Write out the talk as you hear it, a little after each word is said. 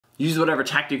Use whatever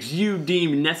tactics you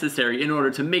deem necessary in order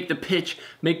to make the pitch,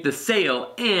 make the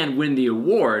sale, and win the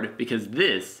award, because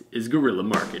this is guerrilla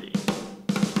marketing.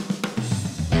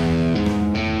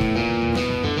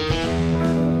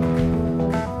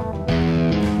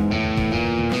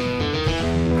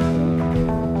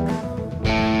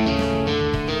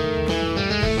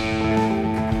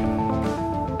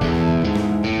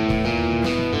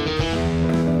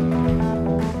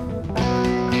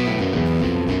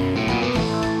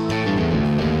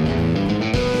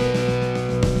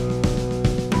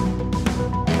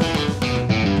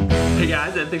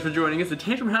 And thanks for joining us at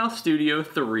Tantrum House Studio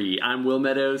 3. I'm Will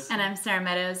Meadows. And I'm Sara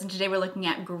Meadows, and today we're looking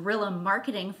at Guerrilla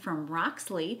Marketing from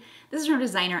Roxley. This is from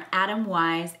designer Adam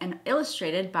Wise and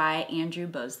illustrated by Andrew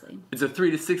Bosley. It's a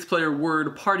 3 to 6 player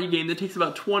word party game that takes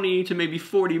about 20 to maybe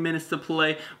 40 minutes to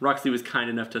play. Roxley was kind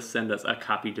enough to send us a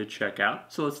copy to check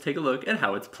out, so let's take a look at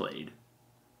how it's played.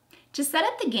 To set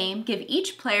up the game, give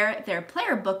each player their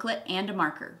player booklet and a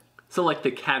marker. Select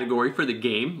the category for the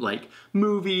game, like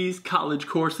movies, college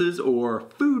courses, or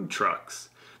food trucks.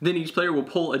 Then each player will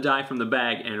pull a die from the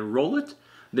bag and roll it.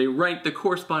 They write the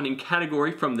corresponding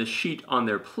category from the sheet on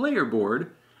their player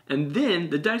board, and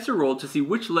then the dice are rolled to see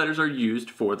which letters are used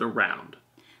for the round.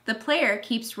 The player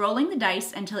keeps rolling the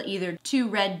dice until either 2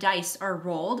 red dice are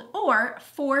rolled or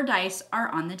 4 dice are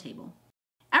on the table.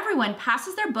 Everyone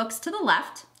passes their books to the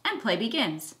left and play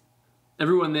begins.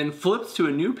 Everyone then flips to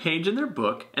a new page in their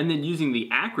book, and then using the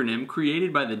acronym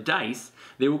created by the dice,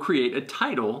 they will create a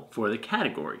title for the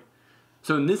category.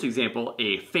 So in this example,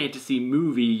 a fantasy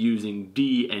movie using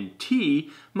D and T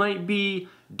might be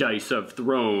Dice of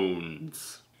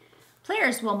Thrones.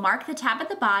 Players will mark the tab at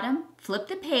the bottom, flip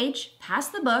the page, pass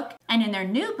the book, and in their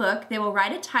new book, they will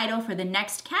write a title for the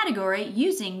next category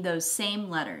using those same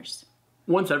letters.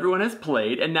 Once everyone has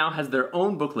played and now has their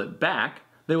own booklet back,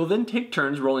 they will then take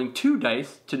turns rolling 2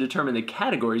 dice to determine the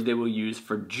categories they will use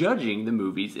for judging the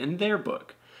movies in their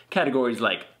book. Categories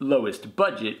like lowest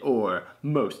budget or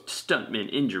most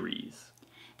stuntman injuries.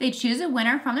 They choose a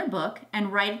winner from their book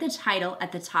and write the title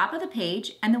at the top of the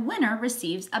page, and the winner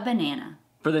receives a banana.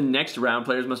 For the next round,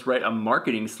 players must write a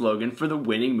marketing slogan for the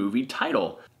winning movie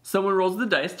title. Someone rolls the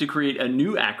dice to create a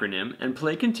new acronym, and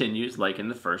play continues like in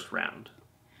the first round.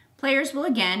 Players will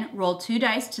again roll 2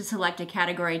 dice to select a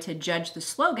category to judge the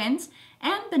slogans,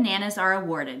 and bananas are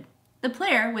awarded. The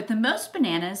player with the most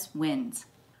bananas wins.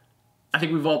 I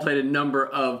think we've all played a number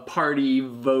of party,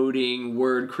 voting,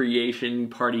 word creation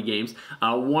party games.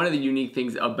 One of the unique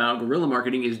things about guerrilla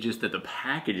marketing is just that the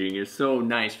packaging is so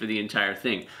nice for the entire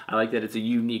thing. I like that it's a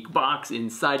unique box.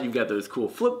 Inside you've got those cool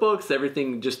flip books.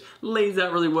 Everything just lays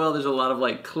out really well. There's a lot of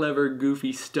like clever,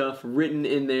 goofy stuff written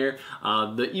in there.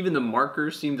 Even the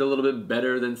markers seemed a little bit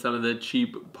better than some of the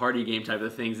cheap party game type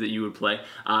of things that you would play.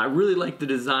 I really liked the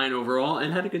design overall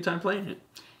and had a good time playing it.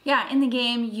 Yeah, in the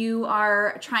game you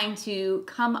are trying to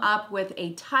come up with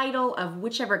a title of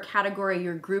whichever category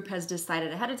your group has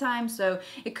decided ahead of time, so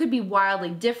it could be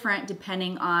wildly different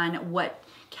depending on what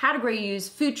category you use.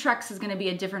 Food trucks is going to be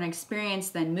a different experience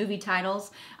than movie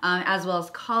titles, as well as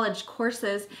college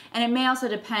courses, and it may also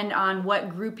depend on what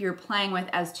group you're playing with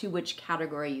as to which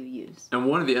category you use. And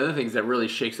one of the other things that really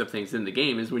shakes up things in the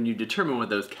game is when you determine what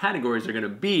those categories are going to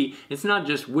be, it's not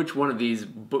just which one of these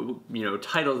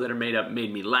titles that are made up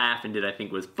made me laugh and did I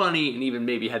think was funny and even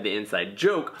maybe had the inside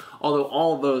joke, although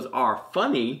all of those are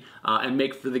funny and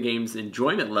make for the game's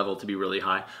enjoyment level to be really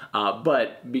high,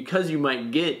 but because you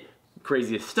might get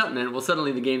Craziest Stuntman, well,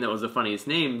 suddenly the game that was the funniest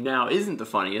name now isn't the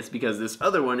funniest because this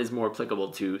other one is more applicable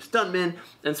to stuntmen,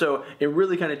 and so it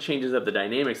really kind of changes up the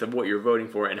dynamics of what you're voting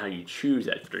for and how you choose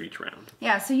after each round.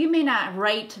 Yeah, so you may not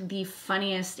write the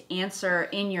funniest answer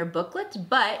in your booklet,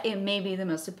 but it may be the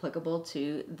most applicable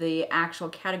to the actual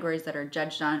categories that are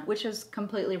judged on, which is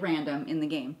completely random in the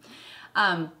game.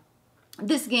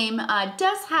 This game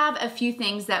does have a few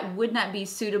things that would not be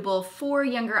suitable for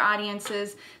younger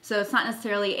audiences, so it's not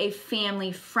necessarily a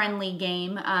family-friendly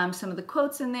game. Some of the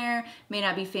quotes in there may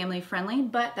not be family-friendly,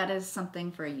 but that is something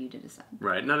for you to decide.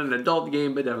 Right, not an adult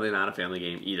game, but definitely not a family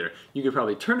game either. You could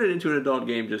probably turn it into an adult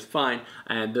game just fine,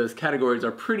 and those categories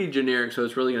are pretty generic, so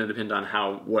it's really going to depend on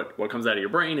what comes out of your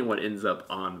brain and what ends up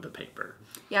on the paper.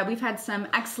 Yeah, we've had some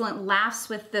excellent laughs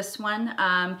with this one.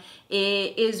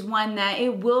 It is one that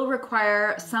it will require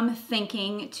some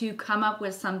thinking to come up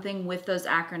with something with those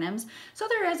acronyms. So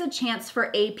there is a chance for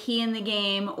AP in the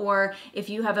game, or if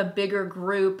you have a bigger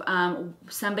group,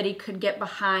 somebody could get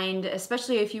behind,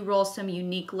 especially if you roll some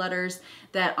unique letters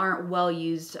that aren't well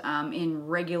used in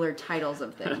regular titles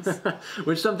of things.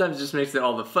 Which sometimes just makes it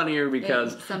all the funnier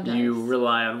because you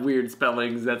rely on weird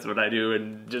spellings. That's what I do,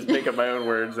 and just make up my own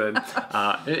words. And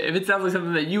If it sounds like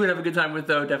something that you would have a good time with,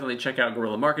 though, definitely check out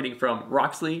Guerrilla Marketing from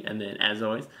Roxley. And then, as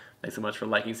always, thanks so much for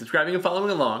liking, subscribing, and following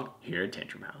along here at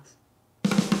Tantrum House.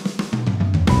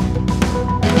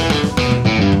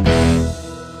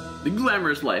 The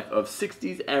glamorous life of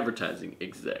 60s advertising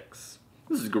execs.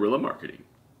 This is Guerrilla Marketing.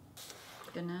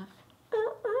 Good enough.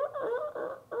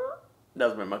 That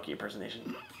was my monkey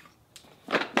impersonation.